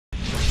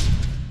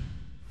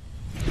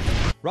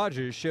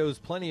Rogers shows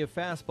plenty of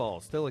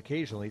fastballs, still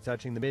occasionally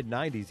touching the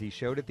mid-90s he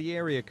showed at the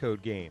area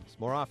code games.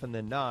 More often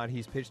than not,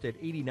 he's pitched at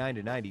 89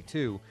 to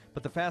 92,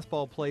 but the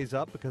fastball plays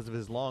up because of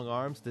his long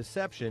arms,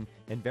 deception,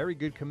 and very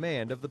good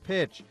command of the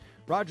pitch.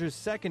 Rogers'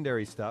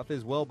 secondary stuff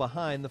is well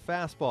behind the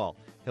fastball.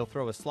 He'll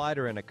throw a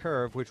slider and a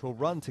curve, which will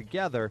run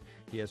together.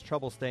 He has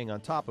trouble staying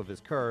on top of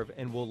his curve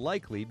and will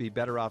likely be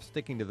better off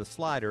sticking to the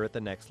slider at the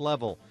next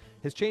level.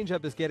 His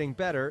changeup is getting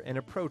better and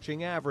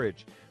approaching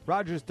average.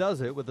 Rogers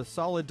does it with a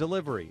solid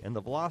delivery, and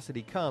the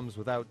velocity comes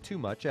without too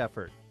much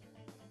effort.